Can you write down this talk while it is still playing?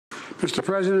Mr.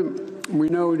 President, we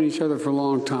know each other for a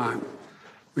long time.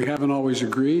 We haven't always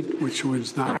agreed, which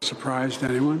was not a surprise to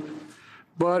anyone,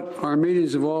 but our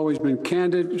meetings have always been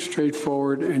candid,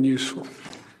 straightforward, and useful.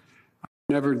 I've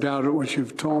never doubted what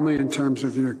you've told me in terms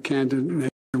of your candid nature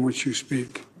in which you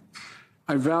speak.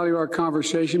 I value our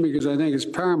conversation because I think it's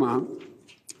paramount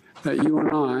that you and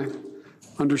I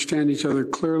understand each other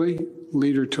clearly,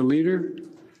 leader to leader,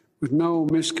 with no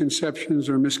misconceptions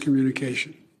or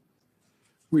miscommunication.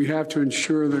 We have to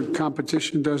ensure that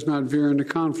competition does not veer into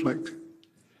conflict.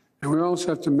 And we also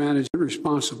have to manage it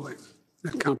responsibly,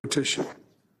 that competition.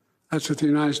 That's what the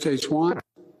United States wants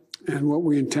and what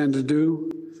we intend to do.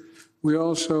 I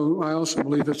also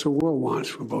believe that's what the world wants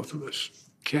for both of us,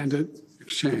 candid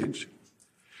exchange.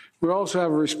 We also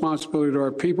have a responsibility to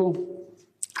our people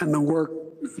and the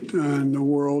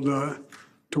world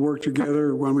to work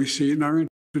together when we see it in our interest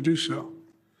to do so.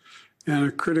 And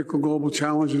a critical global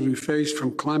challenges we face,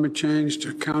 from climate change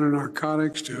to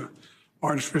counter-narcotics to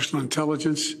artificial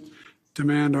intelligence,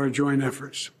 demand our joint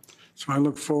efforts. So I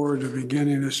look forward to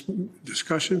beginning this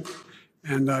discussion,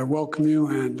 and I welcome you,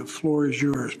 and the floor is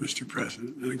yours, Mr.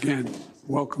 President. And again,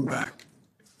 welcome back.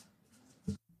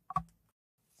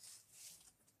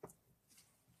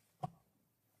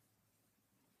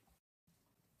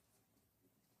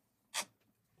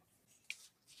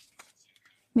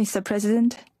 Mr.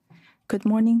 President, good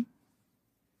morning.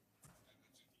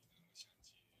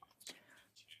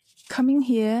 Coming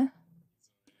here,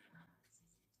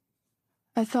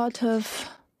 I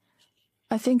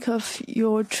think of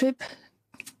your trip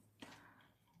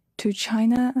to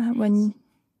China. When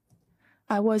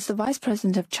I was the Vice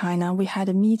President of China, we had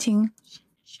a meeting.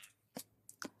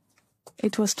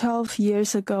 It was 12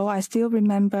 years ago. I still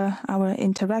remember our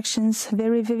interactions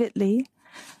very vividly,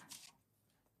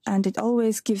 and it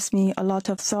always gives me a lot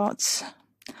of thoughts.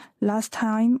 Last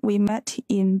time we met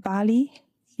in Bali,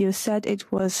 you said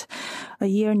it was a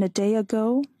year and a day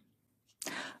ago.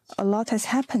 A lot has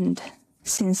happened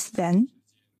since then.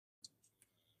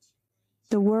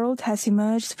 The world has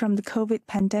emerged from the COVID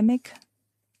pandemic,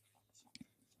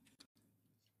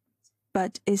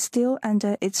 but is still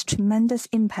under its tremendous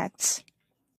impacts.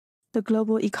 The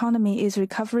global economy is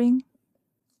recovering,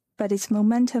 but its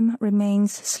momentum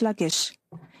remains sluggish.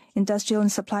 Industrial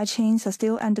and supply chains are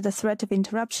still under the threat of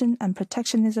interruption, and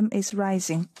protectionism is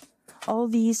rising. All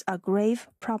these are grave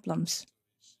problems.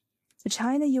 The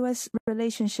China-US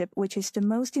relationship, which is the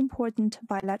most important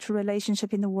bilateral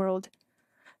relationship in the world,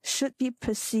 should be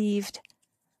perceived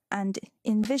and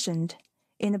envisioned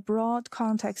in a broad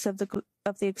context of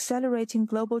the accelerating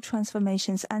global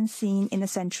transformations unseen in a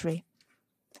century.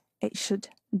 It should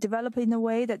develop in a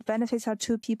way that benefits our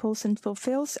two peoples and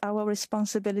fulfills our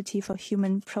responsibility for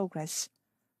human progress.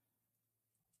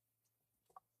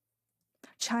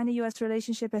 China-US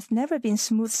relationship has never been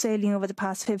smooth sailing over the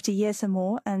past 50 years or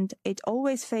more, and it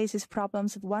always faces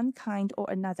problems of one kind or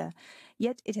another.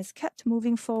 Yet it has kept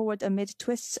moving forward amid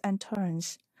twists and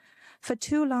turns. For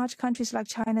two large countries like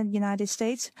China and the United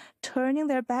States, turning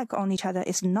their back on each other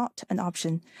is not an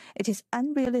option. It is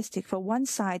unrealistic for one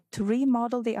side to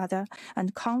remodel the other,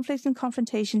 and conflict and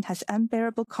confrontation has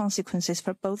unbearable consequences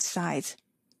for both sides.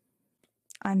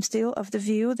 I'm still of the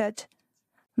view that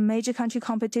major country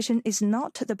competition is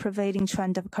not the prevailing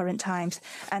trend of current times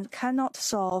and cannot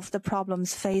solve the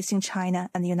problems facing China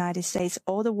and the United States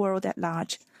or the world at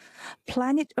large.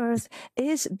 Planet Earth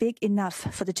is big enough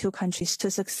for the two countries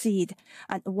to succeed,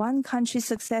 and one country's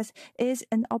success is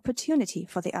an opportunity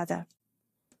for the other.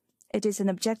 It is an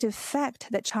objective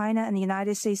fact that China and the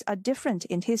United States are different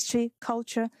in history,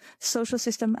 culture, social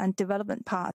system, and development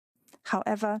path.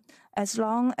 However, as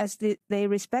long as they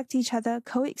respect each other,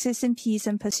 coexist in peace,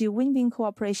 and pursue win-win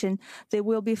cooperation, they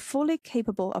will be fully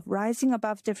capable of rising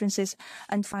above differences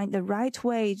and find the right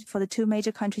way for the two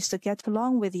major countries to get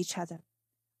along with each other.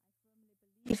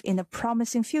 I believe in a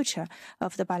promising future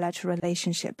of the bilateral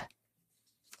relationship.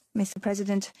 Mr.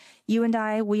 President, you and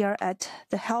I, we are at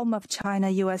the helm of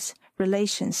China-US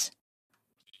relations.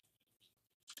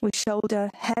 We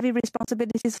shoulder heavy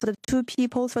responsibilities for the two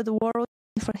peoples, for the world,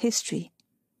 for history.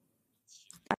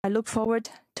 I look forward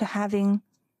to having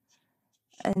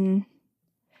an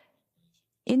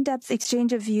in-depth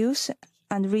exchange of views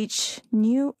and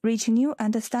reaching new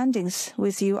understandings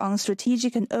with you on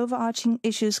strategic and overarching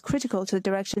issues critical to the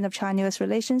direction of China-US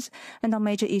relations and on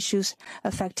major issues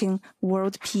affecting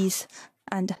world peace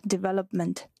and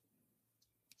development.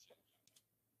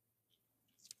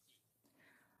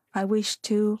 I wish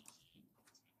to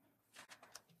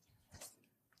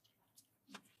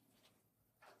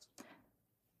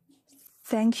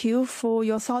Thank you for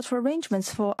your thoughtful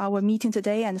arrangements for our meeting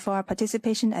today and for our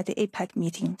participation at the APEC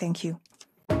meeting. Thank you.